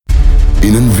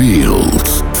In een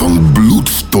wereld van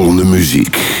bloedstollende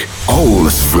muziek,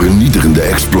 allesvernietigende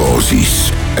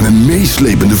explosies en een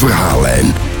meeslepende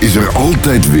verhaallijn is er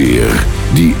altijd weer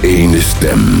die ene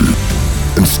stem.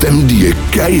 Een stem die je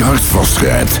keihard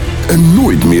vastgrijpt en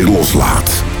nooit meer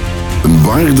loslaat. Een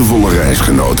waardevolle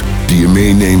reisgenoot die je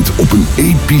meeneemt op een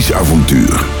episch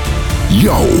avontuur.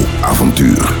 Jouw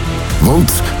avontuur.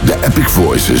 Want de Epic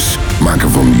Voices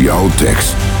maken van jouw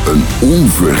tekst een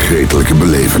onvergetelijke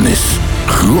belevenis.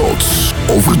 Groots,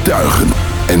 overtuigend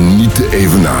en niet te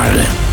evenaren.